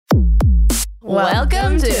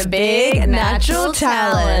Welcome to Big Natural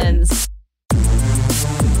Talents.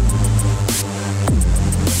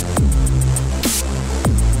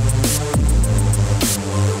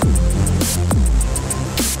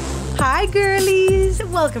 Hi girlies,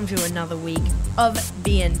 welcome to another week of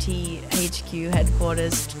BNT HQ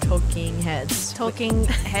headquarters Talking Heads. Talking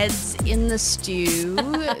heads in the stew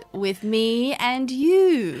with me and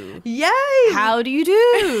you. Yay! How do you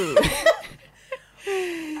do?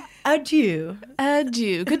 Adieu.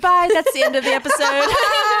 Adieu. Goodbye. That's the end of the episode.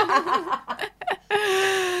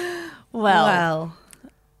 Well,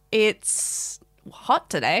 it's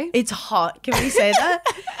hot today. It's hot. Can we say that?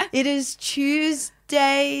 It is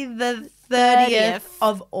Tuesday the 30th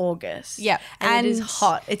of August. Yeah. And it is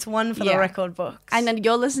hot. It's one for the record books. And then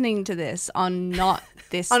you're listening to this on not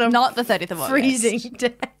the 30th of August. Freezing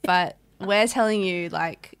day. But we're telling you,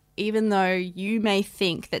 like, even though you may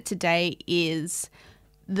think that today is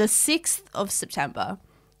the 6th of September,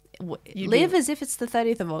 live as if it's the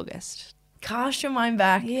 30th of August. Cast your mind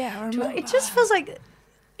back. Yeah, It just feels like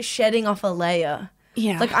shedding off a layer.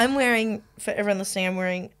 Yeah. Like I'm wearing, for everyone listening, I'm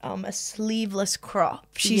wearing a sleeveless crop.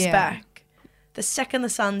 She's back. The second the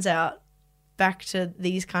sun's out, back to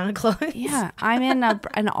these kind of clothes. Yeah, I'm in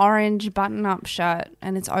an orange button-up shirt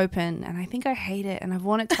and it's open and I think I hate it and I've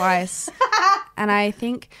worn it twice. And I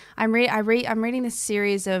think I'm reading this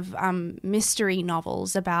series of mystery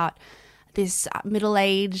novels about this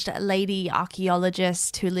middle-aged lady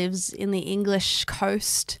archaeologist who lives in the English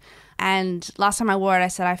coast. And last time I wore it, I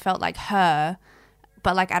said I felt like her,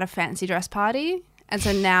 but like at a fancy dress party. And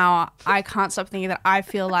so now I can't stop thinking that I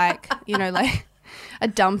feel like, you know, like a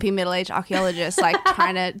dumpy middle-aged archaeologist, like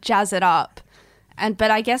trying to jazz it up. But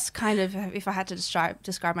I guess kind of if I had to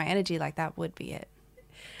describe my energy, like that would be it.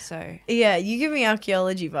 So yeah, you give me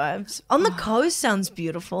archaeology vibes. On the coast sounds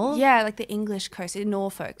beautiful. Yeah, like the English coast in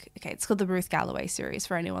Norfolk. Okay, it's called the Ruth Galloway series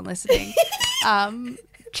for anyone listening.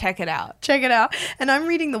 Check it out. And I'm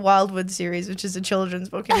reading the Wildwood series, which is a children's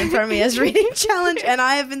book in the Premier's Reading Challenge, and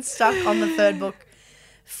I have been stuck on the third book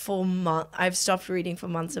for months. I've stopped reading for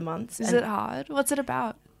months and months. Is it hard? What's it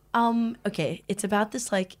about? Okay, it's about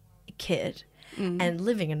this like kid and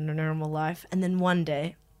living a normal life, and then one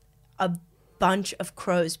day a bunch of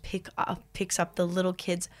crows picks up the little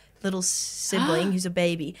kid's little sibling who's a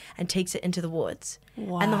baby and takes it into the woods.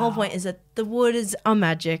 Wow. And the whole point is that the woods are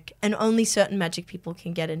magic and only certain magic people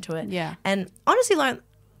can get into it. Yeah. And honestly, like,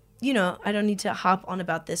 you know, I don't need to harp on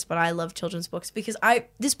about this, but I love children's books because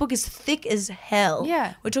this book is thick as hell.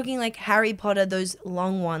 Yeah. We're talking like Harry Potter, those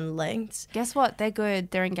long one lengths. Guess what? They're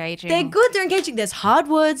good. They're engaging. They're engaging. There's hard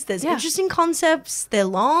words. There's interesting concepts. They're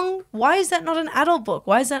long. Why is that not an adult book?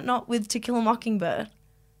 Why is that not with To Kill a Mockingbird?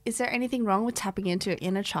 Is there anything wrong with tapping into your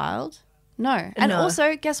inner child? No. And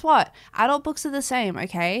also, guess what? Adult books are the same,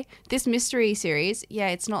 okay? This mystery series,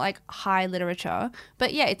 it's not like high literature,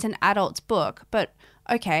 but it's an adult's book. But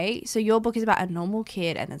okay, so your book is about a normal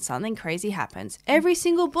kid and then something crazy happens. Every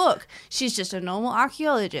single book, she's just a normal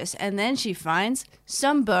archaeologist and then she finds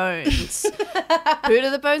some bones. Who do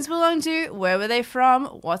the bones belong to? Where were they from?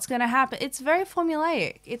 What's going to happen? It's very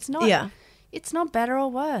formulaic. It's not... Yeah. It's not better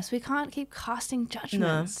or worse. We can't keep casting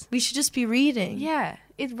judgments. No, we should just be reading. Yeah.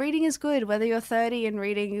 Reading is good, whether you're 30 and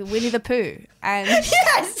reading Winnie the Pooh. And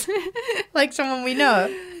yes! Like someone we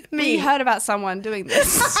know. Me. We heard about someone doing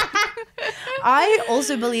this. I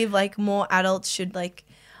also believe like more adults should like...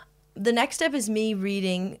 The next step is me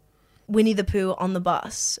reading Winnie the Pooh on the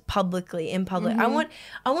bus, in public. Mm-hmm. I want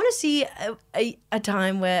to see a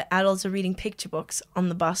time where adults are reading picture books on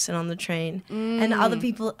the bus and on the train, and other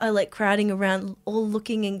people are like crowding around, all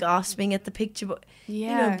looking and gasping at the picture book. Yeah,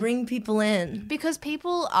 you know, bring people in because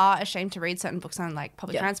people are ashamed to read certain books on like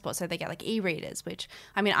public transport, so they get like e-readers. Which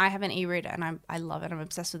I mean, I have an e-reader and I love it. I'm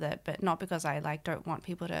obsessed with it, but not because I like don't want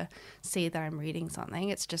people to see that I'm reading something.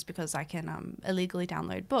 It's just because I can illegally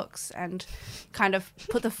download books and kind of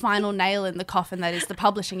put the final nail in the coffin that is the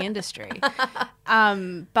publishing industry.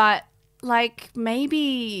 But like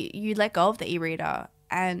maybe you let go of the e-reader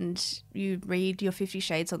and you read your 50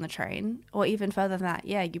 Shades on the train, or even further than that,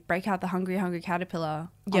 you break out the Hungry Caterpillar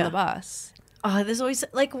on the bus. Oh, there's always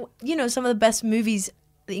like, you know, some of the best movies,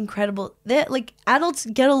 the incredible, they're like adults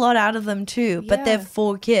get a lot out of them too, but they're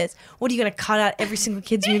for kids. What are you going to cut out every single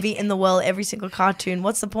kids movie in the world, every single cartoon?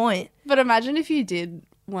 What's the point? But imagine if you did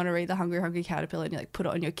want to read the Hungry Caterpillar and you like put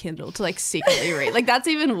it on your Kindle to like secretly read. Like that's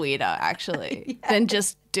even weirder actually than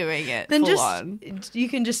just doing it full on. You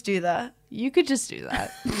can just do that. You could just do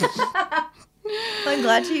that. I'm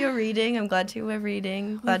glad to hear reading. I'm glad to hear we're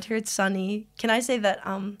reading. Glad to hear it's sunny. Can I say that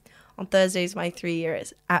on Thursdays my 3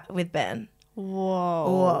 years with Ben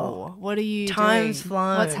Whoa. What are you Time's doing?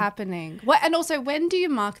 flown. What's happening? What? And also, when do you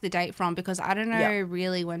mark the date from? Because I don't know Yeah.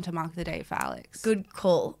 really when to mark the date for Alex. Good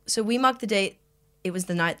call. So we marked the date. It was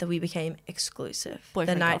the night that we became exclusive.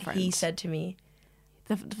 Boyfriend, the night he girlfriend. said to me,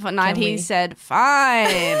 The night he we- said,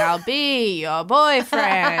 "Fine, I'll be your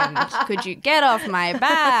boyfriend. Could you get off my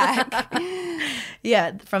back?"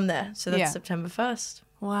 yeah, from there. So that's Yeah. September 1st.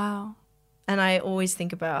 Wow. And I always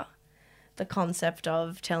think about the concept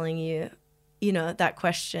of telling you, you know, that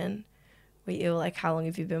question where you were like, how long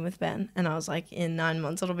have you been with Ben? And I was like, in 9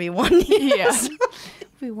 months, it'll be 1 year. Yeah. It'll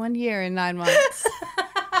be 1 year and 9 months.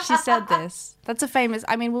 She said this. That's a famous,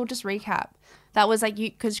 I mean, we'll just recap. That was like,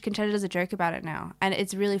 because Conchetta does a joke about it now. And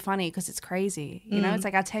it's really funny because it's crazy. You know, it's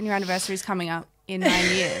like our 10-year anniversary is coming up in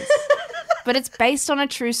 9 years. But it's based on a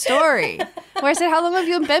true story. Where I said, how long have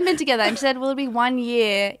you and Ben been together? And she said, well, it'll be 1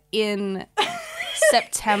 year in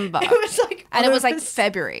September. It was like, And it was like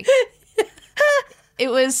February. It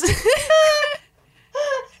was...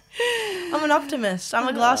 I'm an optimist. I'm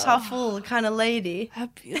a glass half full kind of lady. A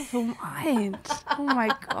beautiful mind. Oh my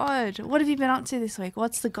God. What have you been up to this week?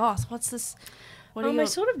 What's the goss? What's this? What are I your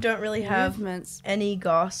sort of don't really have movements? any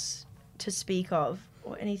goss to speak of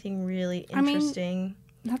or anything really I mean- interesting.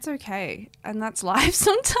 That's okay. And that's life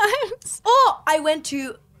sometimes. Oh, I went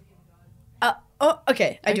to.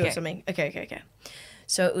 Okay. I do Okay. have something. Okay.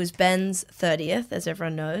 So it was Ben's 30th, as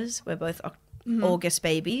everyone knows. We're both August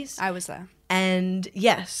babies. I was there. And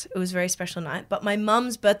yes, it was a very special night. But my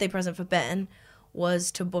mum's birthday present for Ben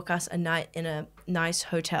was to book us a night in a nice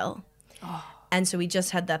hotel. Oh. And so we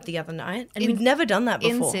just had that the other night. And we'd never done that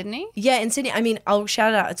before. In Sydney? Yeah, in Sydney. I mean, I'll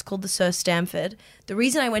shout it out. It's called the Sir Stamford. The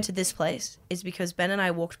reason I went to this place is because Ben and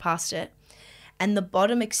I walked past it. And the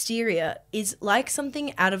bottom exterior is like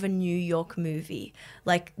something out of a New York movie.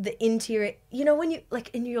 Like the interior, you know, when you, like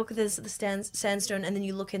in New York, there's the sandstone and then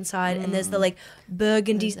you look inside and there's the like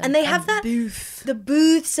burgundies. And they have that, the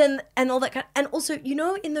booths and all that kind. And also, you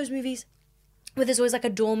know, in those movies where there's always like a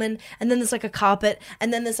doorman and then there's like a carpet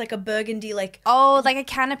and then there's like a burgundy, like Oh, like a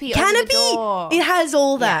canopy over the door. It has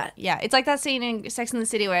all that. Yeah, it's like that scene in Sex and the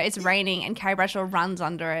City where it's raining and Carrie Bradshaw runs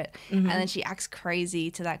under it and then she acts crazy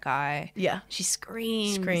to that guy. Yeah. She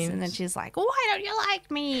screams. Screams. And then she's like, why don't you like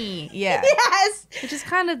me? Yeah. Yes. Which is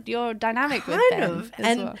kind of your dynamic with Kind Ben of. as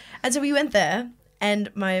And well. and so we went there and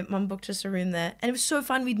my mum booked us a room there and it was so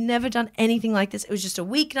fun. We'd never done anything like this. It was just a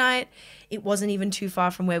weeknight. It wasn't even too far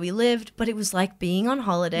from where we lived, but it was like being on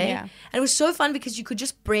holiday. Yeah. And it was so fun because you could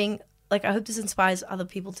just bring, like, I hope this inspires other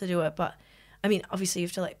people to do it, but I mean, obviously you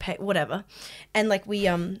have to like pay, whatever. And like we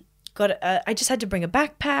I just had to bring a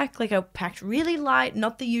backpack. Like I packed really light,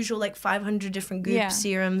 not the usual like 500 different Goop Yeah.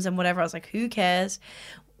 serums and whatever. I was like, who cares?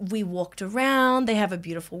 We walked around. They have a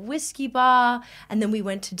beautiful whiskey bar. And then we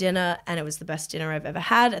went to dinner and it was the best dinner I've ever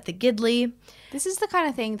had at the Gidley. This is the kind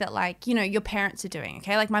of thing that, like, you know, your parents are doing,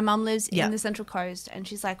 okay? Like, my mum lives Yeah. in the Central Coast and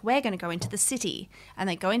she's like, we're going to go into the city. And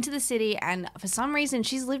they go into the city and for some reason,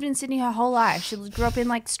 she's lived in Sydney her whole life. She grew up in,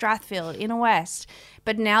 like, Strathfield, Inner West.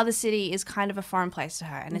 But now the city is kind of a foreign place to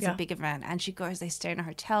her and it's Yeah. a big event. And she goes, they stay in a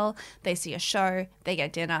hotel, they see a show, they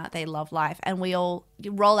get dinner, they love life. And we all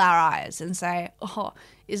roll our eyes and say, oh,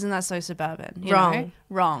 isn't that so suburban? You Wrong. know?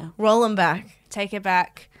 Wrong. Roll them back. Take it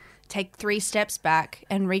back, take 3 steps back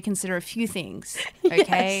and reconsider a few things,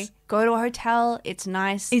 okay? Yes. Go to a hotel, it's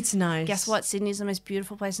nice. It's nice. Guess what? Sydney's the most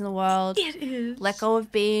beautiful place in the world. It is. Let go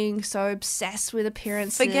of being so obsessed with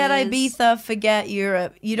appearances. Forget Ibiza, forget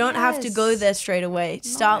Europe. You don't have to go Yes. there straight away.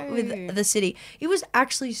 Start No. with the city. It was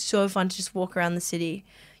actually so fun to just walk around the city.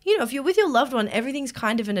 You know, if you're with your loved one, everything's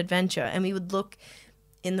kind of an adventure. And we would look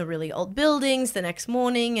in the really old buildings the next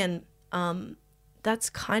morning and that's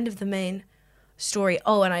kind of the main story.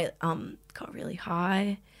 Oh, and I got really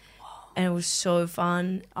high and it was so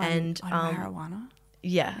fun. On marijuana?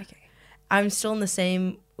 Yeah. Okay. I'm still in the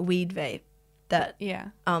same weed vape that Yeah.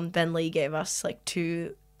 Ben Lee gave us like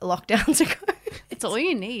 2 lockdowns ago. It's all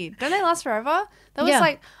you need. Don't they last forever? That was Yeah.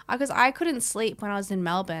 like, because I couldn't sleep when I was in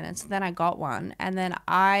Melbourne. And so then I got one. And then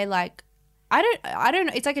I don't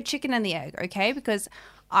know. It's like a chicken and the egg, okay? Because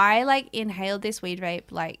I like inhaled this weed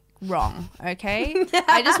vape like wrong, okay?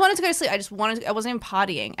 I just wanted to go to sleep. I wasn't even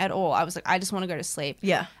partying at all. I was like, I just want to go to sleep.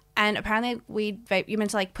 Yeah. And apparently weed vape, you're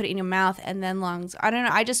meant to like put it in your mouth and then lungs. I don't know.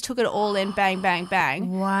 I just took it all in, bang, bang,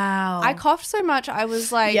 bang. Wow. I coughed so much. I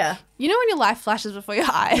was like, Yeah. you know when your life flashes before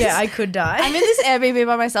your eyes? Yeah, I could die. I'm in this Airbnb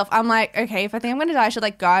by myself. I'm like, okay, if I think I'm going to die, I should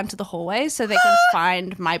like go out into the hallway so they can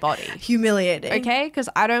find my body. Humiliating. Okay? Because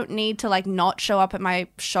I don't need to like not show up at my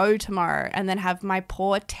show tomorrow and then have my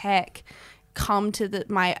poor tech come to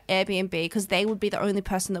my Airbnb, because they would be the only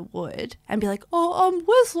person that would, and be like, oh,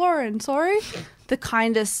 where's Lauren? Sorry. The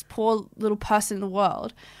kindest poor little person in the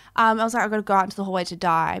world. I was like, I've got to go out into the hallway to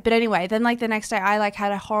die. But anyway, then like the next day I like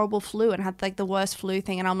had a horrible flu and had like the worst flu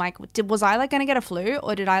thing. And I'm like, was I like going to get a flu,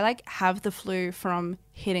 or did I like have the flu from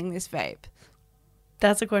hitting this vape?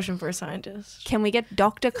 That's a question for a scientist. Can we get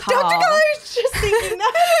Dr. Carl? Dr. Carl, I was just thinking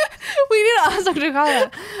that. We need to ask Dr.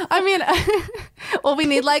 Carl. I mean, or we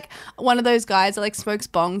need like one of those guys that like smokes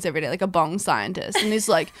bongs every day, like a bong scientist. And he's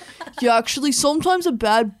like, yeah, actually sometimes a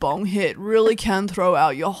bad bong hit really can throw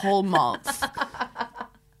out your whole month.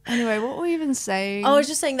 Anyway, what were we even saying? I was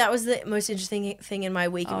just saying that was the most interesting thing in my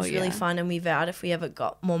week. It Oh, was really yeah. fun, and we vowed if we ever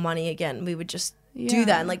got more money again, we would just do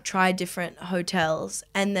that and like try different hotels.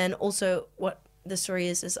 And then also what the story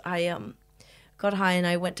is I got high and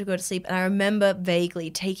I went to go to sleep, and I remember vaguely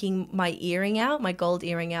taking my earring out, my gold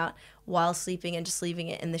earring out, while sleeping and just leaving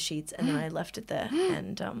it in the sheets, and then I left it there.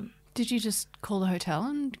 And Did you just call the hotel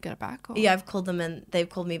and get it back? Or? yeah, I've called them and they've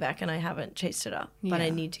called me back, and I haven't chased it up, but I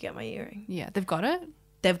Yeah. need to get my earring. Yeah, they've got it?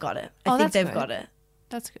 They've got it. Oh, I think that's they've good. got it.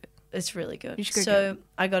 That's good. It's really good. You should go so get it.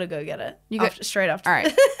 I gotta go get it. You go- Straight after. All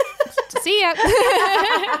right. See ya.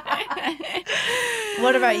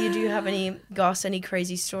 What about you? Do you have any goss, any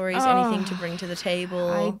crazy stories, anything to bring to the table?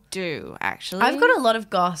 I do, actually. I've got a lot of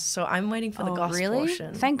goss, so I'm waiting for the goss really?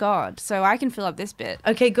 portion. Thank God. So I can fill up this bit.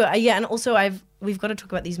 Okay, good. Yeah, and also we've got to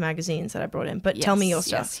talk about these magazines that I brought in. But tell me your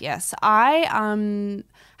stuff. Yes. I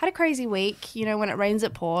had a crazy week. You know, when it rains,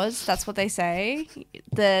 it pours. That's what they say.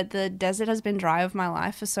 The desert has been dry of my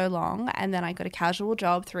life for so long, and then I got a casual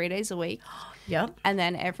job 3 days a week, Yep. and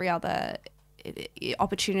then every other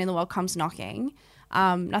opportunity in the world comes knocking.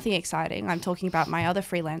 Nothing exciting. I'm talking about my other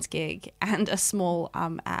freelance gig and a small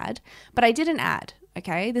ad. But I did an ad,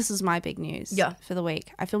 okay? This is my big news for the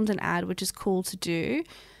week. I filmed an ad, which is cool to do.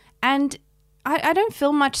 And I don't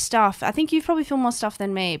film much stuff. I think you've probably filmed more stuff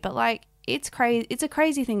than me. But, like, it's crazy. It's a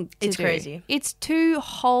crazy thing to do. It's crazy. It's 2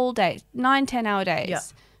 whole days, 9-10-hour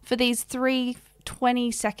days for these 3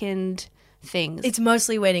 20-second things. It's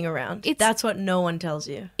mostly waiting around. It's- That's what no one tells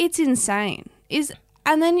you. It's insane.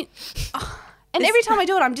 And every time I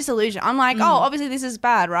do it, I'm disillusioned. I'm like, oh, obviously this is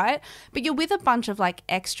bad, right? But you're with a bunch of like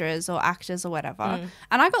extras or actors or whatever.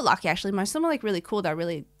 And I got lucky, actually. Most of them are like really cool. They're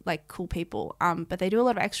really like cool people. But they do a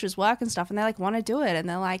lot of extras work and stuff, and they like want to do it. And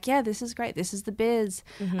they're like, yeah, this is great. This is the biz.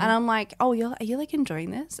 And I'm like, oh, are you like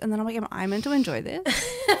enjoying this? And then I'm like, am I meant to enjoy this?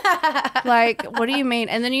 Like, what do you mean?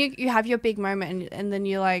 And then you have your big moment, and then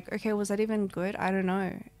you're like, okay, was that even good? I don't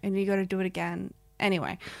know. And you got to do it again.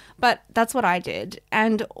 Anyway, but that's what I did.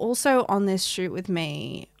 And also on this shoot with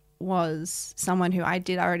me was someone who I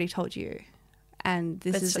already told you. And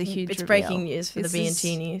this is a huge It's reveal. breaking news for This the is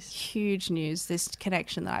B&T news. Huge news. This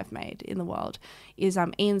connection that I've made in the world is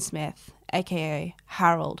Ian Smith, aka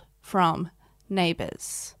Harold from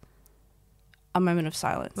Neighbours. A moment of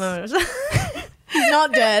silence. He's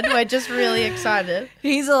not dead. We're just really excited.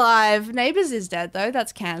 He's alive. Neighbours is dead though.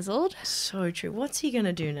 That's cancelled. So true. What's he going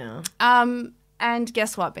to do now? And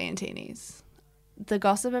guess what, B&Tinies? The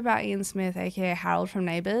gossip about Ian Smith, aka Harold from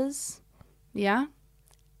Neighbours, yeah,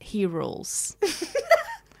 he rules.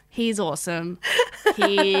 He's awesome.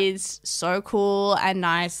 He's so cool and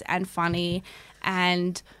nice and funny.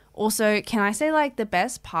 And also, can I say, like, the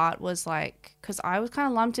best part was, like, because I was kind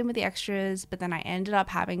of lumped in with the extras, but then I ended up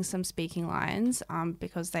having some speaking lines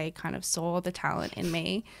because they kind of saw the talent in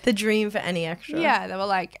me. The dream for any extra. Yeah, they were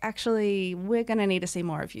like, actually, we're going to need to see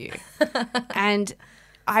more of you. And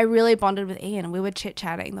I really bonded with Ian. We were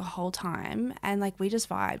chit-chatting the whole time, and, like, we just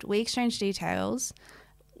vibed. We exchanged details.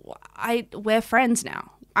 We're friends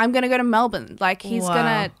now. I'm going to go to Melbourne. Like, we're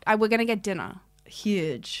going to get dinner.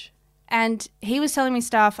 Huge. And he was telling me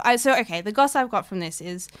stuff. The gossip I've got from this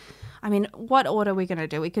is, I mean, what order are we going to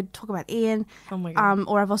do? We could talk about Ian. Oh my God.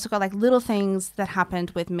 Or I've also got like little things that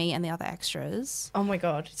happened with me and the other extras. Oh my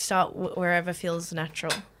God. Start wherever feels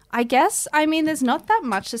natural. I guess, I mean, there's not that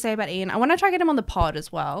much to say about Ian. I want to try to get him on the pod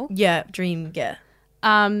as well. Yeah, dream, yeah.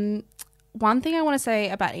 One thing I want to say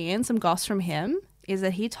about Ian, some goss from him, is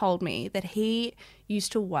that he told me that he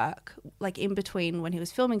used to work, like in between when he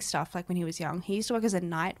was filming stuff, like when he was young, he used to work as a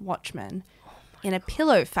night watchman in a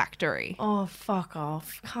pillow factory. Oh, fuck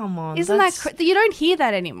off. Come on. Isn't that you don't hear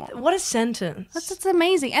that anymore. What a sentence. That's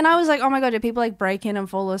amazing. And I was like, oh my God, do people like break in and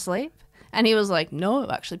fall asleep? And he was like, no,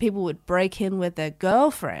 actually, people would break in with their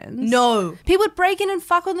girlfriends. No. People would break in and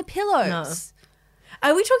fuck on the pillows. No.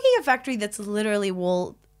 Are we talking a factory that's literally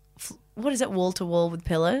wall to wall with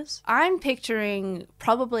pillows? I'm picturing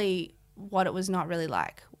probably what it was not really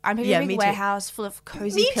like. I'm picturing a big warehouse full of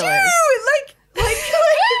cozy pillows.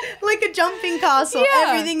 Like a jumping castle. Yeah.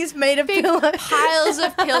 Everything is made of Big pillows. piles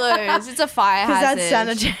of pillows. It's a fire hazard. That's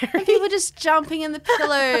sanitary. And people just jumping in the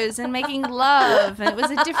pillows and making love. And it was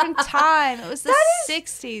a different time. It was the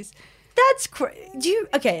 60s. That's crazy.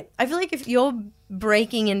 Okay, I feel like if you're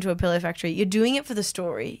breaking into a pillow factory, you're doing it for the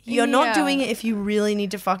story. You're not Yeah. doing it if you really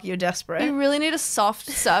need to fuck. You're desperate. You really need a soft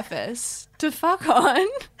surface to fuck on.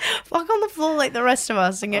 Fuck on the floor like the rest of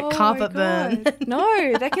us and get Oh my carpet burn. God.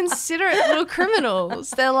 No, they're considerate little criminals.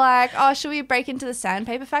 They're like, oh, should we break into the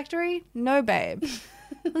sandpaper factory? No, babe.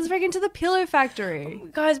 Let's break into the pillow factory.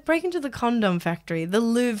 Guys, break into the condom factory, the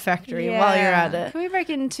lube factory while you're at it. Can we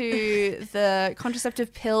break into the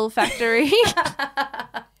contraceptive pill factory?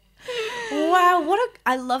 Wow,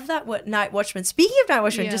 I love that Night Watchman. Speaking of Night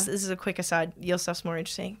Watchman, Yeah. just this is a quick aside. Your stuff's more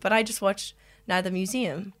interesting, but I just watched Night at the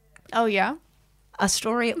Museum. Oh, yeah? A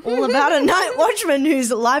story all about a night watchman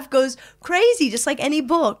whose life goes crazy, just like any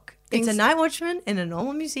book. It's a night watchman in a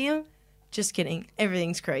normal museum. Just kidding.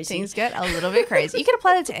 Everything's crazy. Things get a little bit crazy. You can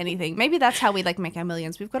apply that to anything. Maybe that's how we like make our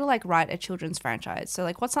millions. We've got to like write a children's franchise. So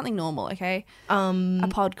like, what's something normal? Okay, a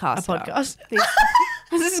podcast. A podcast.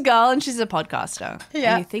 This is a girl and she's a podcaster.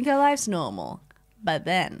 Yeah. And you think her life's normal, but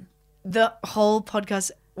then The whole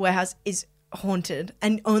podcast warehouse is haunted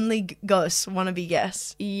and only ghosts want to be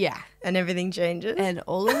guests yeah, and everything changes. and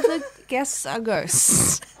all of the guests are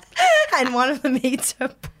ghosts. And one of them eats her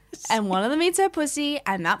pussy. And one of them eats her pussy,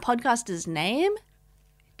 and that podcaster's name,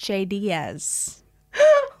 Jay Diaz.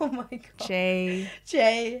 Oh my God. Jay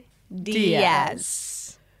Jay.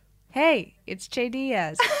 Diaz. Hey, it's Jay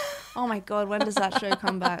Diaz. Oh my God, when does that show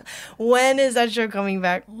come back? When is that show coming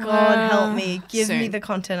back? God help me. Give me Soon. the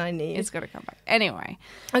content I need. It's got to come back. Anyway,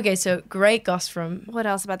 Okay, so great goss from... what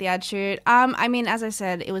else about the ad shoot? I mean, as I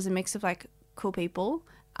said, it was a mix of like cool people.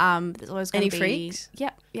 There's always going Any to be freaks?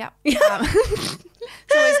 Yep. There's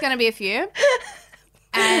always going to be a few.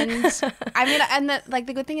 And I mean, and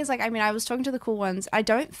the good thing is, like, I mean, I was talking to the cool ones. I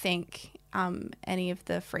don't think any of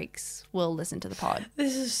the freaks will listen to the pod.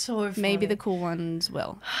 This is so funny. Maybe the cool ones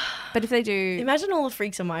will, but if they do, Imagine all the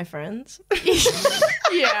freaks are my friends.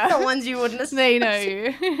 yeah, The ones you wouldn't... they know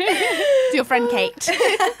you. It's your friend Kate.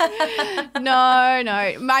 No.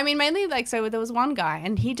 I mean, mainly like, so there was one guy,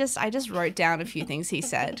 and I just wrote down a few things he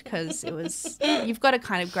said because it was, you've got to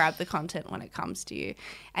kind of grab the content when it comes to you,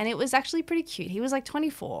 and it was actually pretty cute. He was like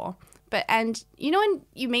 24. And you know when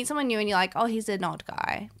you meet someone new and you're like, oh, he's an odd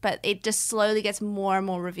guy, but it just slowly gets more and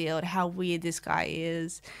more revealed how weird this guy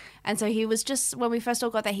is. And so he was just, when we first all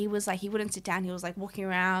got there, he was like, he wouldn't sit down. He was like walking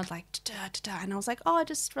around like, da-da, and I was like, oh,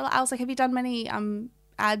 just relax. I was like, have you done many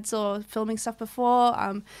ads or filming stuff before?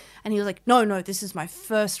 And he was like, no, this is my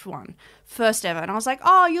first ever. And I was like,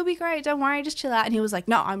 oh, you'll be great. Don't worry, just chill out. And he was like,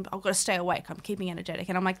 no, I've got to stay awake. I'm keeping energetic.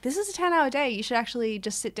 And I'm like, this is a 10-hour day. You should actually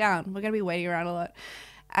just sit down. We're going to be waiting around a lot.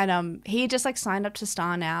 And he just like signed up to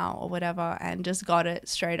Star Now or whatever and just got it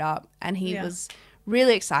straight up. And he was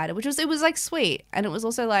really excited, it was like sweet. And it was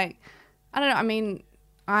also like, I don't know. I mean,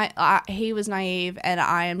 he was naive and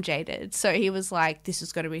I am jaded. So he was like, this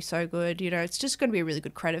is going to be so good. You know, it's just going to be a really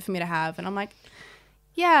good credit for me to have. And I'm like,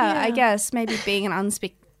 yeah. I guess maybe being an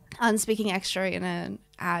unspeaking extra in an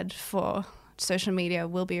ad for social media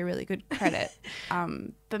will be a really good credit.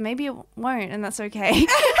 But maybe it won't, and that's okay.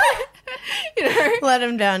 You know? Let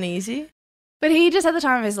him down easy. But he just had the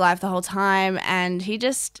time of his life the whole time, and he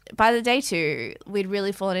just, by the day 2, we'd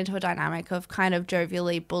really fallen into a dynamic of kind of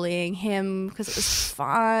jovially bullying him because it was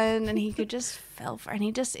fun, and he could just fell for it,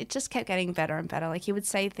 and it just kept getting better and better. Like, he would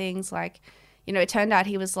say things like, you know, it turned out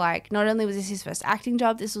he was like, not only was this his first acting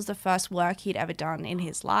job, this was the first work he'd ever done in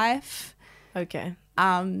his life. Okay.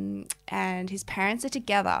 And his parents are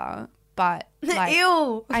together, but like,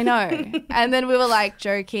 Ew. I know. And then we were like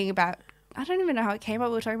joking about, I don't even know how it came up.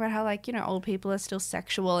 We were talking about how, like, you know, old people are still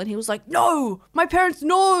sexual. And he was like, no, my parents,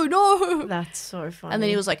 no. That's so funny. And then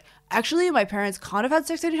he was like, actually, my parents can't have had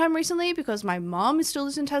sex anytime recently because my mom still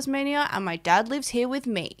lives in Tasmania and my dad lives here with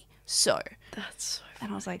me. So. That's so funny.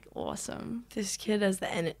 And I was like, awesome. This kid has the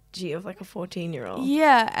energy of like a 14-year-old.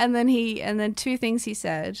 Yeah. And then 2 things he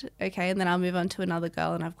said. Okay. And then I'll move on to another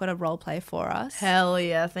girl and I've got a role play for us. Hell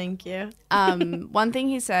yeah, thank you. One thing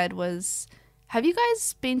he said was, have you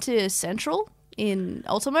guys been to Central in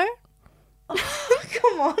Ultimo?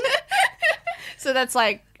 Come on. So that's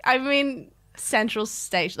like, I mean, Central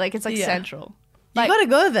Station. Like, it's like Central. You Like, gotta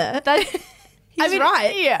go there. that, He's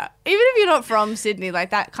right. Yeah. Even if you're not from Sydney,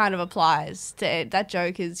 like, that kind of applies to it. That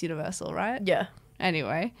joke is universal, right? Yeah.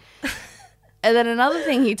 Anyway. And then another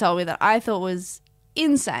thing he told me that I thought was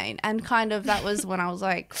insane, and kind of that was when I was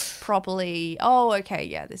like properly, oh, okay,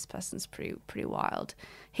 yeah, this person's pretty wild.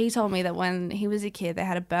 He told me that when he was a kid, they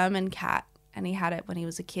had a Burman cat and he had it when he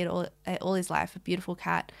was a kid all his life, a beautiful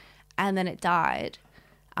cat, and then it died.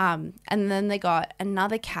 And then they got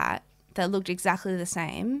another cat that looked exactly the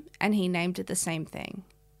same, and he named it the same thing.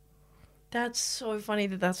 That's so funny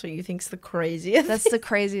that's what you think's the craziest. That's the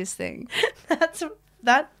craziest thing.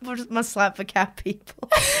 That must slap for cat people.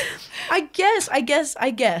 I guess.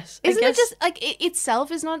 Isn't it just like it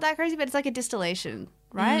itself is not that crazy, but it's like a distillation,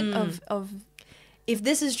 right? Of if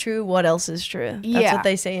this is true, what else is true? That's what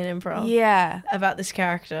they say in improv. Yeah, about this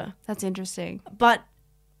character. that's interesting. But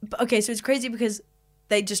okay, so it's crazy because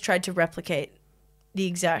they just tried to replicate the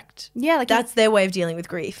exact. Yeah, like that's their way of dealing with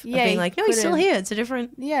grief. Yeah, of being like, no, he's still here. It's a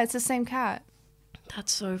different. yeah, it's the same cat.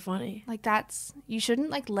 That's so funny. Like you shouldn't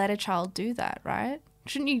like let a child do that, right?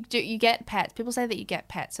 Shouldn't you get pets? People say that you get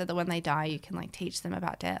pets so that when they die you can like teach them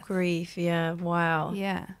about death. Grief, yeah. Wow.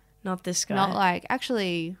 Yeah. Not this guy. Not like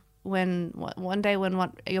actually one day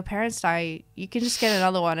when your parents die, you can just get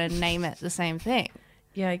another one and name it the same thing.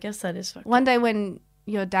 Yeah, I guess that is fucked One day when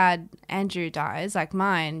your dad Andrew dies, like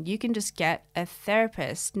mine, you can just get a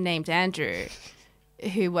therapist named Andrew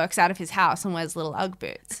who works out of his house and wears little Ugg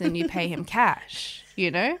boots, and you pay him cash, you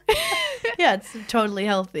know? Yeah, it's totally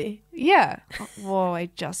healthy. Yeah. Whoa, I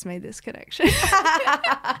just made this connection.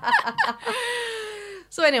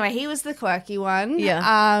 So anyway, he was the quirky one.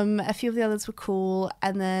 Yeah. A few of the others were cool.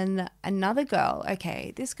 And then another girl.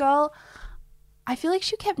 Okay, this girl, I feel like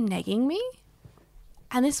she kept negging me.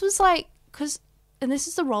 And this was like, and this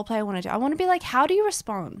is the role play I want to do. I want to be like, how do you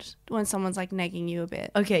respond when someone's like negging you a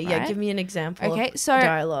bit? Okay, yeah, right? give me an example. Okay, of so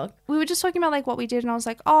dialogue. We were just talking about like what we did, and I was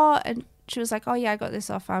like, oh, and she was like, oh yeah, I got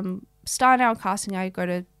this off Star Now Casting. I go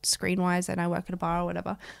to Screenwise and I work at a bar or whatever.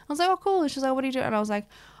 I was like, oh cool. And she's like, what do you do? And I was like,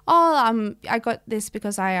 oh, I got this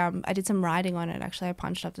because I did some writing on it. Actually, I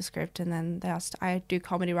punched up the script, and then they asked, I do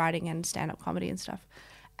comedy writing and stand-up comedy and stuff.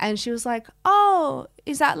 And she was like, oh,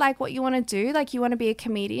 is that like what you want to do? Like you want to be a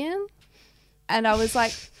comedian? And I was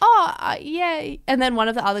like, oh, yeah. And then one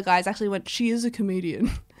of the other guys actually went, she is a comedian.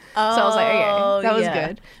 Oh, so I was like, okay, that was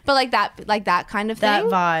good. But like that kind of thing. That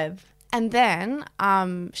vibe. And then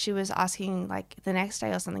she was asking like the next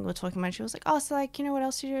day or something, we were talking about, she was like, oh, so like, you know what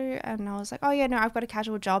else do you do? And I was like, oh yeah, no, I've got a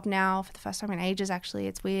casual job now for the first time in ages, actually.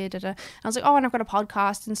 It's weird. And I was like, oh, and I've got a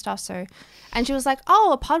podcast and stuff. So, and she was like,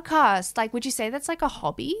 oh, a podcast. Like, would you say that's like a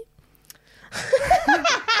hobby?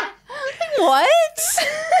 What?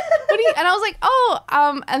 What do you? And I was like, oh,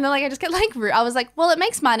 and then like I just get like rude. I was like, well, it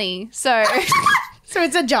makes money, so So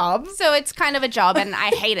it's a job. So it's kind of a job, and I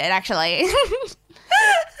hate it actually.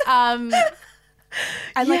 And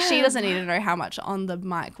like she doesn't need to know how much on the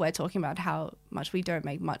mic we're talking about how much we don't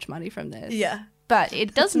make much money from this. Yeah. But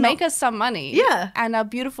it does make us some money. Yeah. And our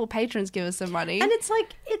beautiful patrons give us some money. And it's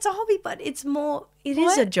like, it's a hobby, but it's more, it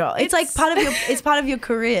is a job. It's like part of your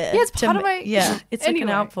career. Yeah, it's part of my... Yeah, it's anyway,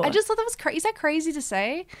 like an output. I just thought that was crazy. Is that crazy to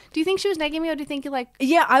say? Do you think she was negging me, or do you think you're like...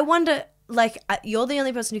 Yeah, I wonder, like, you're the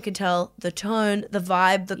only person who can tell the tone, the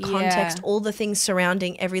vibe, the context, all the things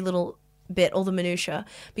surrounding every little bit, all the minutia.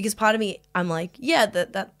 Because part of me, I'm like, yeah,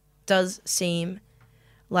 that does seem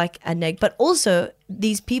like a neg. But also,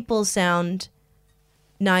 these people sound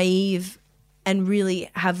naive and really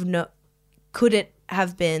could it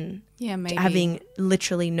have been maybe having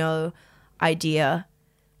literally no idea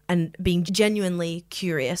and being genuinely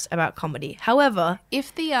curious about comedy. However,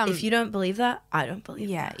 if you don't believe that, I don't believe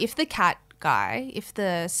that. Yeah, if the cat guy, if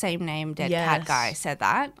the same name dead cat guy said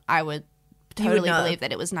that, I would totally believe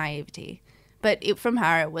that it was naivety. But from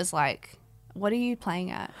her, it was like, what are you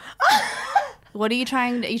playing at? What are you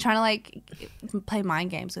trying to like play mind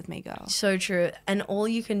games with me, girl? So true. And all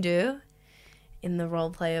you can do in the role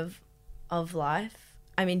play of life,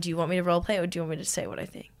 I mean, do you want me to role play or do you want me to say what I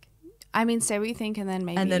think? I mean, say what you think and then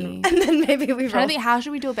maybe and then maybe we roll. How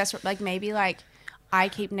should we do a best, like maybe like I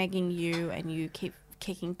keep negging you and you keep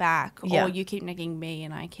kicking back, or you keep negging me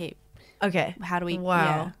and I keep... Okay. How do we...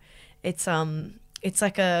 Wow. Yeah. It's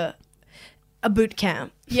like a boot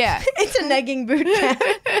camp. Yeah. It's a negging boot camp.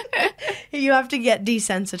 You have to get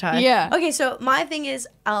desensitized. Yeah. Okay, so my thing is,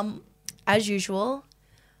 as usual,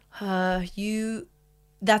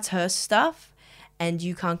 that's her stuff and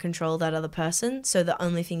you can't control that other person. So the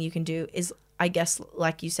only thing you can do is, I guess,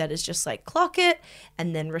 like you said, is just like clock it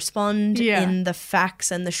and then respond in the facts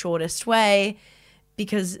and the shortest way,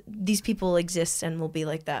 because these people exist and will be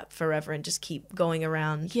like that forever and just keep going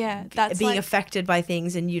around that's being like, affected by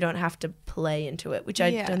things, and you don't have to play into it, which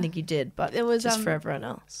I don't think you did, but it was just for everyone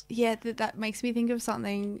else. Yeah, that makes me think of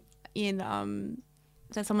something in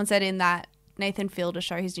that someone said in that Nathan Fielder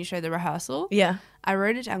show, his new show, The Rehearsal. Yeah. I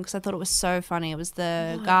wrote it down because I thought it was so funny. It was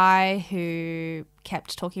the guy who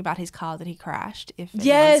kept talking about his car that he crashed, if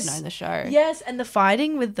anyone's known the show. Yes, and the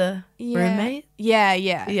fighting with the roommate. Yeah.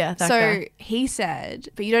 Yeah, that so guy. he said,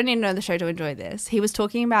 but you don't need to know the show to enjoy this. He was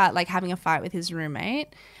talking about like having a fight with his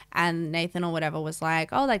roommate, and Nathan or whatever was like,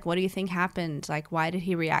 oh, like, what do you think happened? Like, why did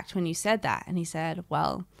he react when you said that? And he said,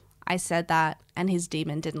 well, I said that and his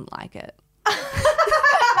demon didn't like it.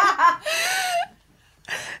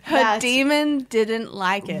 Her demon didn't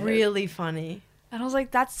like it. Really funny. And I was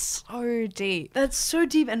like, that's so deep. That's so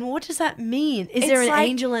deep. And what does that mean? Is there an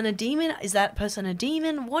angel and a demon? Is that person a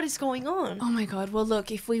demon? What is going on? Oh my God. Well,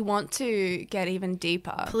 look, if we want to get even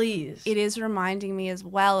deeper, please. It is reminding me as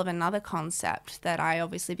well of another concept that I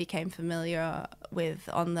obviously became familiar with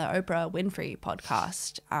on the Oprah Winfrey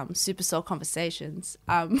podcast, Super Soul Conversations.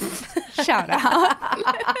 Shout out.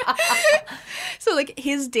 So like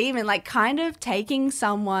his demon, like kind of taking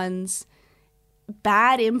someone's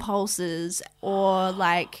bad impulses or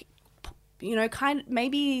like, you know, kind of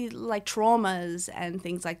maybe like traumas and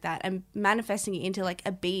things like that and manifesting it into like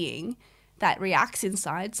a being that reacts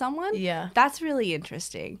inside someone. Yeah. That's really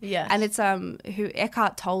interesting. Yes. And it's who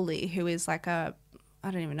Eckhart Tolle, who is like a, I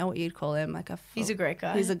don't even know what you'd call him, like he's a great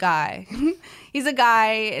guy. He's a guy. He's a guy.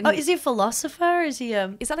 And is he a philosopher? Is he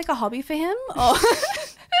Is that like a hobby for him? Or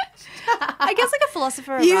I guess like a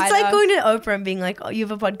philosopher. It's like going to Oprah and being like, "Oh, you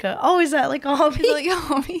have a podcast." Oh, is that like a hobby? Like a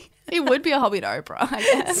hobby. It would be a hobby to Oprah, I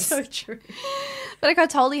guess. So true. But like, Eckhart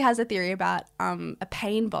Tolle has a theory about a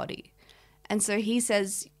pain body, and so he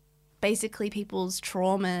says basically people's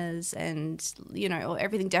traumas and, you know, or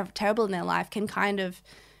everything terrible in their life can kind of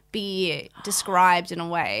be described in a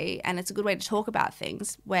way, and it's a good way to talk about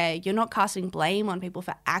things where you're not casting blame on people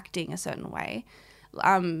for acting a certain way.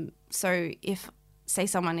 So if, say,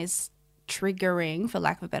 someone is triggering, for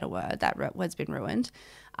lack of a better word, that word's been ruined,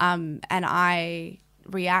 and I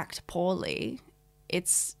react poorly,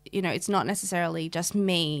 it's, you know, it's not necessarily just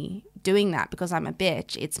me doing that because I'm a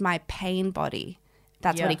bitch. It's my pain body.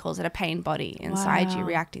 That's what he calls it, a pain body inside you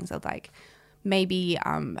reacting. So like maybe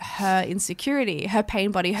her insecurity, her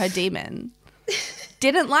pain body, her demon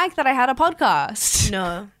didn't like that I had a podcast.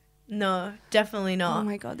 No, definitely not. Oh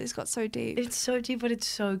my God, this got so deep. It's so deep, but it's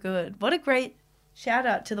so good. What a great shout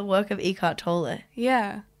out to the work of Eckhart Tolle.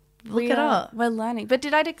 Yeah. Look it up. We're learning. But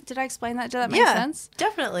did I explain that? Did that make sense?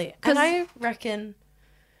 Definitely. And I reckon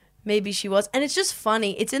maybe she was. And it's just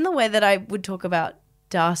funny. It's in the way that I would talk about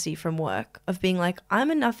Darcy from work, of being like,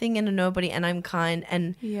 I'm a nothing and a nobody and I'm kind,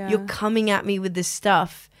 and you're coming at me with this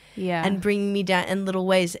stuff and bringing me down in little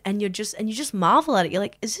ways, and you just marvel at it. You're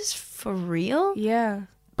like, is this for real? Yeah.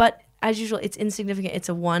 But as usual, it's insignificant. It's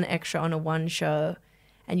a one extra on a one show,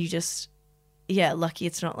 and you just, lucky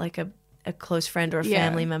it's not like a close friend or a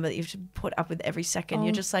family member that you have to put up with every second.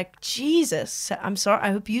 You're just like, Jesus, I'm sorry.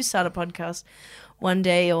 I hope you start a podcast one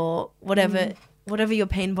day, or whatever your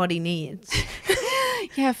pain body needs.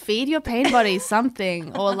 Yeah, feed your pain body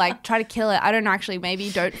something, or like try to kill it. I don't know, actually, maybe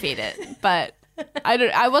don't feed it, but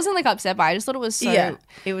I wasn't like upset by it. I just thought it was so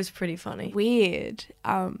it was pretty funny, weird.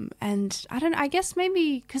 And I guess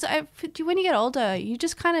maybe because when you get older, you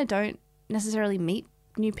just kind of don't necessarily meet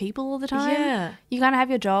new people all the time. Yeah, you kind of have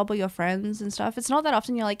your job or your friends and stuff. It's not that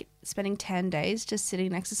often you're like spending 10 days just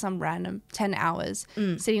sitting next to some random 10 hours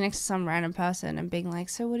sitting next to some random person and being like,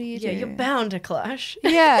 so what do you do? You're bound to clash.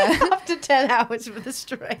 Yeah. After 10 hours with a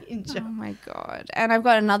stranger. Oh my God. And I've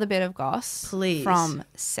got another bit of goss from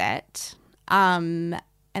set. And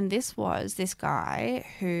this was this guy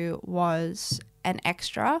who was an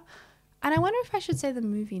extra. And I wonder if I should say the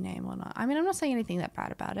movie name or not. I mean, I'm not saying anything that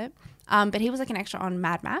bad about it. But he was like an extra on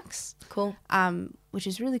Mad Max. Cool. Which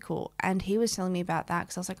is really cool. And he was telling me about that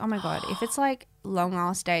because I was like, oh my God, if it's like long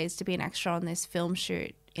ass days to be an extra on this film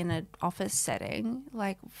shoot in an office setting,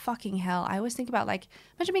 like fucking hell. I always think about like,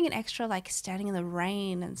 imagine being an extra, like standing in the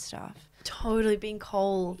rain and stuff. Totally being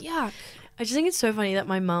cold. Yuck. I just think it's so funny that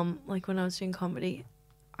my mum, like when I was doing comedy,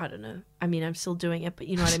 I don't know. I mean, I'm still doing it, but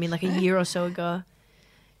you know what I mean? Like a year or so ago.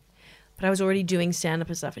 But I was already doing stand-up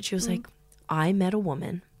and stuff. And she was like, I met a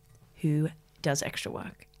woman who does extra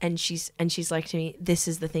work. And she's like to me, this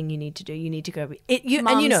is the thing you need to do. You need to go.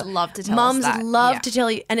 Mums love to tell us that. Mums love to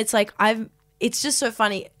tell you. And it's like, it's just so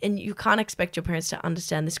funny. And you can't expect your parents to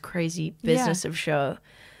understand this crazy business of show.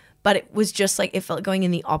 But it was just like, it felt going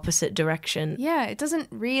in the opposite direction. Yeah, it doesn't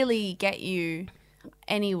really get you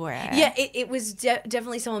anywhere. Yeah, it was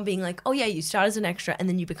definitely someone being like, oh yeah, you start as an extra and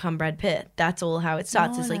then you become Brad Pitt. That's all how it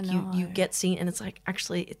starts. No, It's like no. you get seen, and it's like,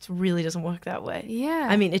 actually, it really doesn't work that way. Yeah.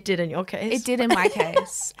 I mean, it did in your case. It did in my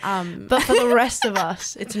case. But for the rest of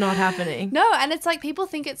us, it's not happening. No, and it's like people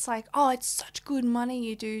think it's like, oh, it's such good money.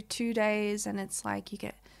 You do 2 days and it's like you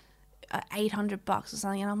get $800 or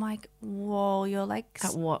something. And I'm like, whoa, you're like...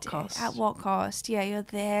 At what cost? At what cost? Yeah, you're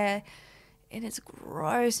there and it's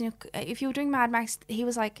gross. And if you were doing Mad Max, he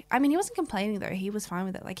was like... I mean, he wasn't complaining though. He was fine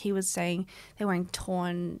with it. Like he was saying they're wearing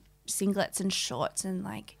torn singlets and shorts and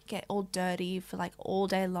like get all dirty for like all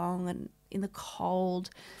day long and in the cold.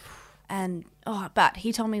 And, but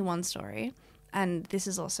he told me one story, and this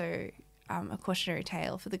is also... a cautionary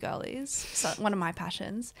tale for the girlies, so one of my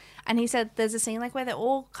passions. And he said there's a scene like where they're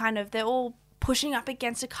all pushing up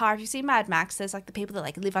against a car. If you see Mad Max, there's like the people that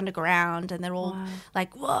like live underground and they're all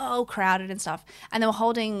like, whoa, crowded and stuff. And they were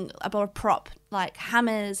holding a prop, like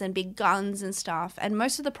hammers and big guns and stuff. And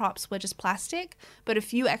most of the props were just plastic, but a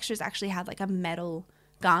few extras actually had like a metal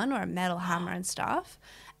gun or a metal hammer and stuff.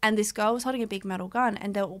 And this girl was holding a big metal gun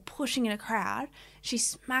and they were all pushing in a crowd. She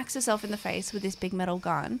smacks herself in the face with this big metal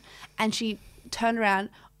gun and she turned around.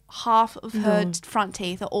 Half of her front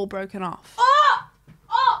teeth are all broken off.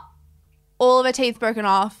 All of her teeth broken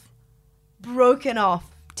off. Broken off.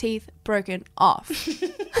 Teeth broken off.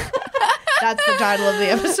 That's the title of the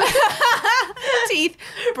episode. Teeth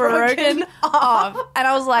broken off. And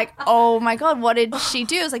I was like, oh my God, what did she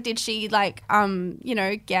do? I was like, did she like,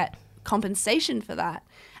 get compensation for that?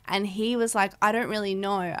 And he was like, I don't really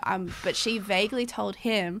know. But she vaguely told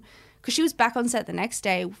him, because she was back on set the next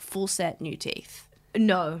day, full set, new teeth.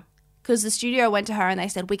 No. Because the studio went to her and they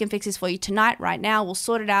said, we can fix this for you tonight, right now. We'll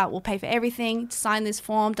sort it out. We'll pay for everything. Sign this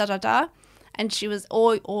form, da-da-da. And she was,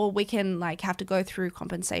 or we can like have to go through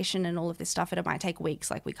compensation and all of this stuff. And it might take weeks.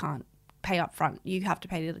 Like we can't pay up front. You have to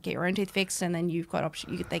pay to get your own teeth fixed and then you've got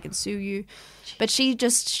option. They can sue you. But she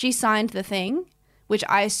signed the thing, which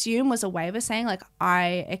I assume was a waiver saying, like,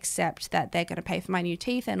 I accept that they're going to pay for my new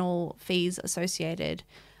teeth and all fees associated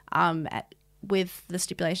with the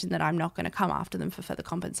stipulation that I'm not going to come after them for further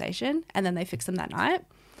compensation. And then they fix them that night.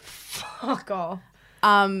 Fuck off.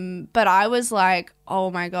 But I was like,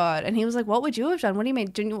 oh, my God. And he was like, what would you have done? What do you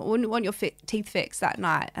mean? Wouldn't you want your teeth fixed that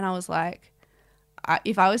night? And I was like,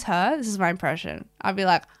 if I was her, this is my impression. I'd be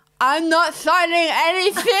like, I'm not signing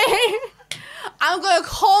anything. I'm going to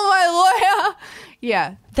call my lawyer.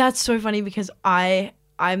 Yeah. That's so funny because I'm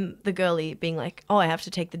the girly being like, oh, I have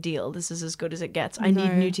to take the deal. This is as good as it gets. I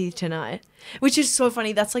need new teeth tonight. Which is so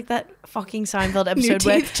funny. That's like that fucking Seinfeld episode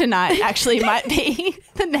New Teeth Tonight actually might be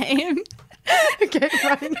the name. Okay,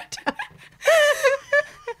 writing it down.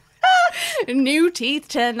 New teeth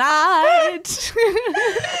tonight. Sorry,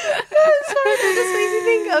 that just makes me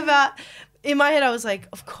think about... In my head, I was like,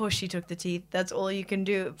 of course she took the teeth. That's all you can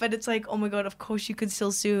do. But it's like, oh my God, of course you could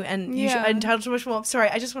still sue and you should entitled to much more. Sorry,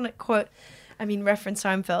 I just want to reference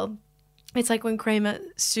Seinfeld. It's like when Kramer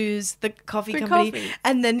sues the coffee company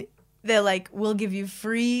and then they're like, we'll give you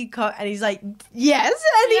free coffee. And he's like, yes.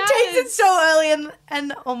 And he takes it so early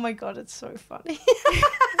and oh my God, it's so funny.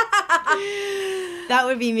 That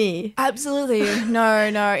would be me. Absolutely. No.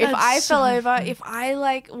 If I fell over, if I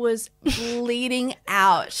like was bleeding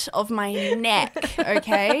out of my neck,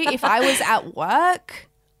 okay? If I was at work,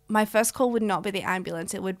 my first call would not be the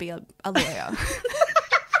ambulance. It would be a lawyer.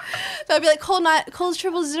 So I'd be like, call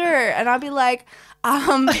 000. And I'd be like,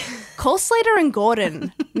 call Slater and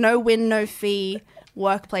Gordon. No win, no fee,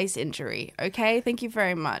 workplace injury. Okay? Thank you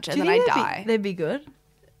very much. And then I die. They'd be good.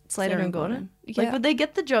 Slater and Gordon. Yeah. Like, would they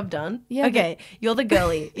get the job done? Yeah. Okay, you're the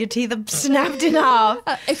girly. Your teeth are snapped in half.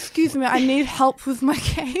 Excuse me, I need help with my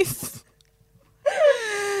case.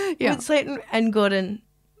 Yeah. Would Slater and Gordon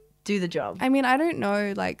do the job? I mean, I don't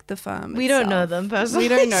know, like, the firm We itself. don't know them personally. We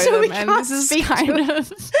don't know so them, and this is kind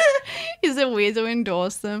of... Is it weird to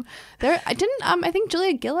endorse them? I think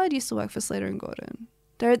Julia Gillard used to work for Slater and Gordon.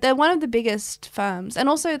 They're one of the biggest firms. And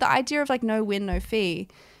also the idea of, like, no win, no fee...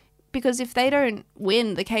 Because if they don't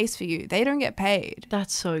win the case for you, they don't get paid.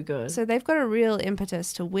 That's so good. So they've got a real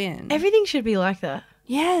impetus to win. Everything should be like that.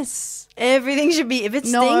 Yes. Everything should be, if it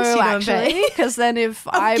stinks, you don't pay. Because then if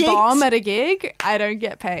I bomb at a gig, I don't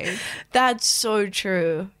get paid. That's so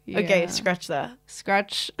true. Yeah. Okay, scratch that.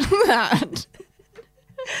 Scratch that.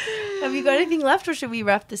 Have you got anything left or should we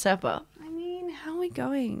wrap this up? I mean, how are we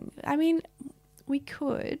going? I mean, we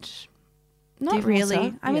could. Not Deep really.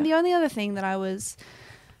 water? I mean, the only other thing that I was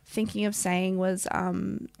thinking of saying was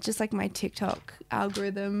just like my TikTok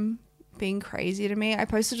algorithm being crazy to me. I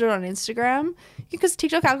posted it on Instagram because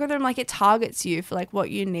TikTok algorithm, like, it targets you for like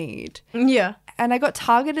what you need. Yeah. and I got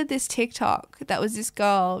targeted this TikTok that was this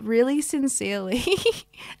girl really sincerely.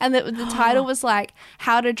 And the title was like,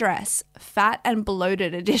 how to dress fat and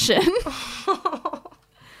bloated edition.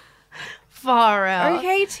 Far out.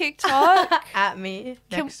 Okay, TikTok. At me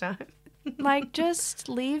next time. Like, just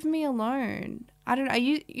leave me alone. I don't know.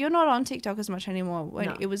 You're not on TikTok as much anymore when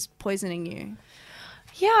No. it was poisoning you.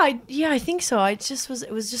 Yeah, I think so. It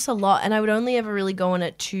was just a lot, and I would only ever really go on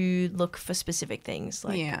it to look for specific things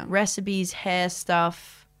like recipes, hair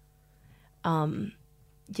stuff.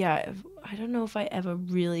 Yeah, I don't know if I ever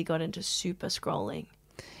really got into super scrolling.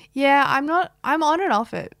 Yeah, I'm on and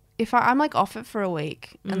off it. If I'm like off it for a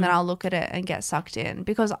week and then I'll look at it and get sucked in,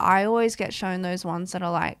 because I always get shown those ones that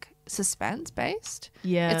are like suspense based.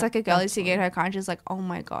 Yeah, it's like a girl is sitting in her car and she's like, oh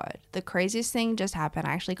my god, the craziest thing just happened,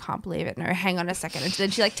 I actually can't believe it. No, hang on a second. And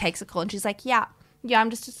then she like takes a call and she's like, yeah,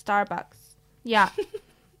 I'm just at Starbucks. Yeah.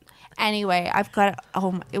 Anyway, I've got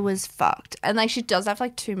it was fucked. And like she does that for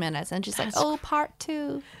like 2 minutes and she's like, oh, part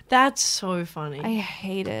 2. That's so funny. I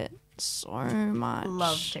hate it so much.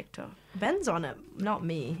 Love TikTok. Ben's on it, not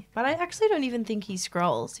me. But I actually don't even think he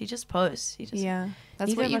scrolls. He just posts.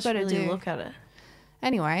 That's what you got to really do. Look at it.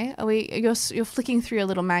 Anyway, you're flicking through your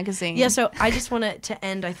little magazine. Yeah, so I just wanted to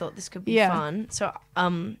end. I thought this could be fun. So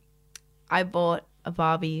I bought a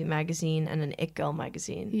Barbie magazine and an It Girl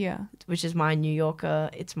magazine. Yeah. Which is my New Yorker.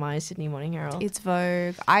 It's my Sydney Morning Herald. It's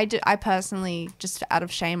Vogue. I personally, just out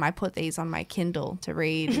of shame, I put these on my Kindle to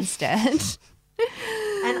read instead.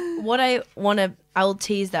 And what I'll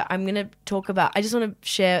tease that I'm going to talk about. I just want to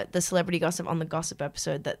share the celebrity gossip on the gossip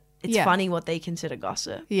episode, that it's funny what they consider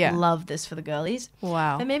gossip. Yeah. Love this for the girlies.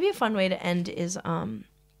 Wow. And maybe a fun way to end is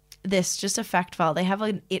this, just a fact file. They have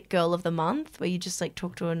an It Girl of the Month where you just like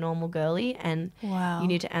talk to a normal girly and you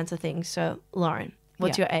need to answer things. So Lauren,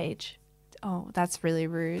 what's your age? Oh, that's really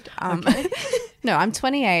rude. No, I'm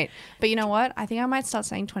 28. But you know what? I think I might start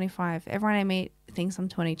saying 25. Everyone I meet thinks I'm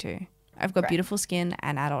 22. I've got beautiful skin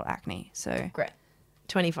and adult acne. So Great.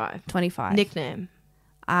 25. 25. Nickname?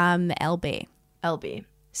 LB. LB.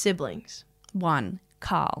 Siblings? 1.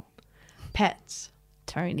 Carl. Pets?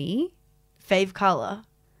 Tony. Fave color?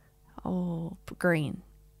 Oh, green.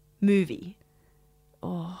 Movie?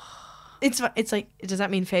 Oh. It's like, does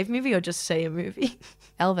that mean fave movie or just say a movie?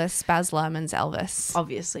 Elvis. Baz Luhrmann's Elvis.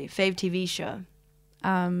 Obviously. Fave TV show?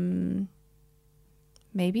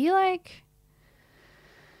 Maybe like...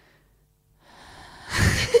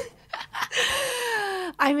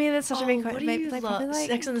 I mean, that's such a big question. What do you love? Like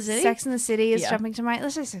Sex and the City? Sex and the City is Yeah. jumping to mind.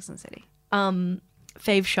 Let's say Sex and the City.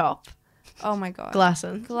 Fave shop? Oh my god.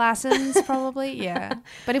 Glassons? Glassons, probably, yeah.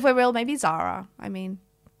 But if we're real, maybe Zara. I mean,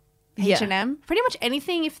 H&M. Pretty much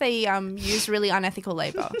anything if they use really unethical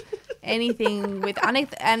labor. Anything with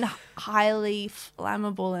and highly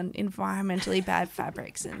flammable and environmentally bad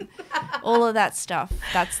fabrics and all of that stuff.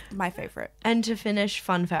 That's my favorite. And to finish,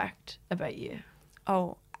 fun fact about you.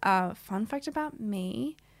 Oh, fun fact about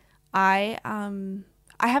me. I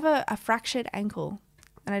have a fractured ankle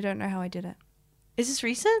and I don't know how I did it. Is this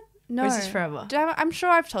recent? No. Or is this forever? I'm sure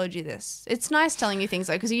I've told you this. It's nice telling you things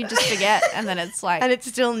though, because you just forget and then it's like... And it's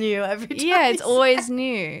still new every time. Yeah, it's always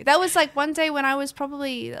new. That was like one day when I was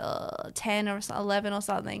probably 10 or 11 or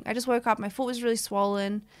something. I just woke up, my foot was really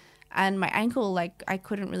swollen and my ankle, like I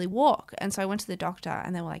couldn't really walk. And so I went to the doctor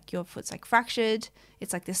and they were like, your foot's like fractured.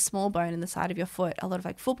 It's like this small bone in the side of your foot. A lot of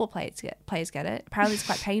like football players get it. Apparently it's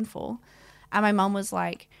quite painful. And my mum was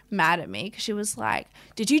like mad at me because she was like,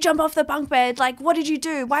 did you jump off the bunk bed? Like, what did you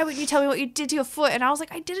do? Why wouldn't you tell me what you did to your foot? And I was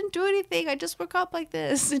like, I didn't do anything. I just woke up like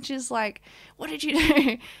this. And she's like, what did you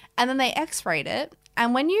do? And then they x-rayed it.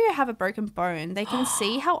 And when you have a broken bone, they can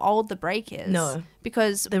see how old the break is. No.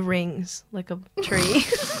 Because The rings like a tree.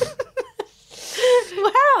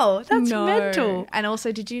 Wow, that's mental. And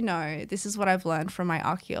also, did you know, this is what I've learned from my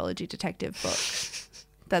archaeology detective book,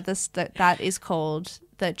 that is called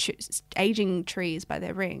aging trees by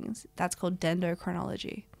their rings. That's called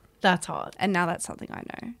dendrochronology. That's hard. And now that's something I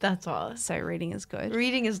know. That's hard. So reading is good.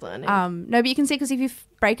 Reading is learning. No, but you can see, because if you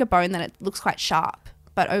break a bone, then it looks quite sharp.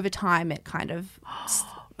 But over time, it kind of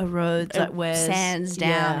erodes, like wears, sands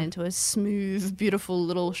down into a smooth, beautiful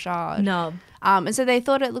little shard. Nub. And so they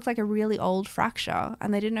thought it looked like a really old fracture,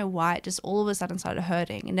 and they didn't know why. It just all of a sudden started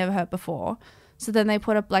hurting. It never hurt before. So then they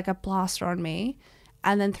put up like a plaster on me,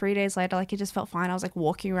 and then 3 days later, like it just felt fine. I was like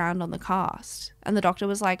walking around on the cast, and the doctor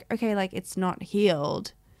was like, "Okay, like it's not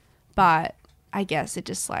healed, but I guess it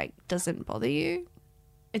just like doesn't bother you."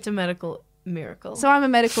 It's a medical miracle. So I'm a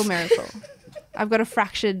medical miracle. I've got a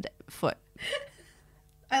fractured foot.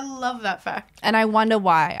 I love that fact. And I wonder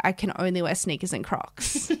why I can only wear sneakers and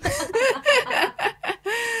Crocs.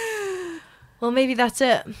 Well, maybe that's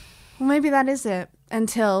it. Well, maybe that is it.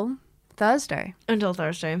 Until Thursday. Until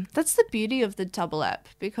Thursday. That's the beauty of the double app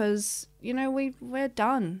because, you know, we're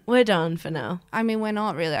done. We're done for now. I mean, we're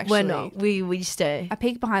not really, actually. We're not. We stay. A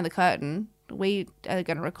peek behind the curtain. We are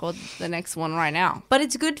going to record the next one right now. But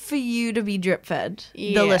it's good for you to be drip fed,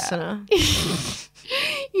 Yeah. the listener.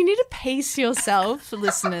 You need to pace yourself,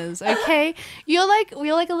 listeners, okay? You're like a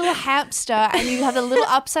little hamster and you have a little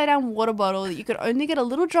upside down water bottle that you could only get a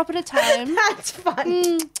little drop at a time. That's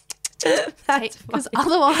fun. That's fun. Because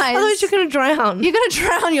otherwise you're going to drown. you're going to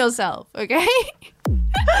drown yourself, okay?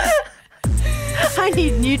 I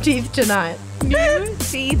need new teeth tonight. New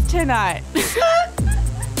teeth tonight.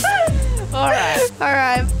 All right. All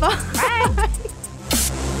right. Bye.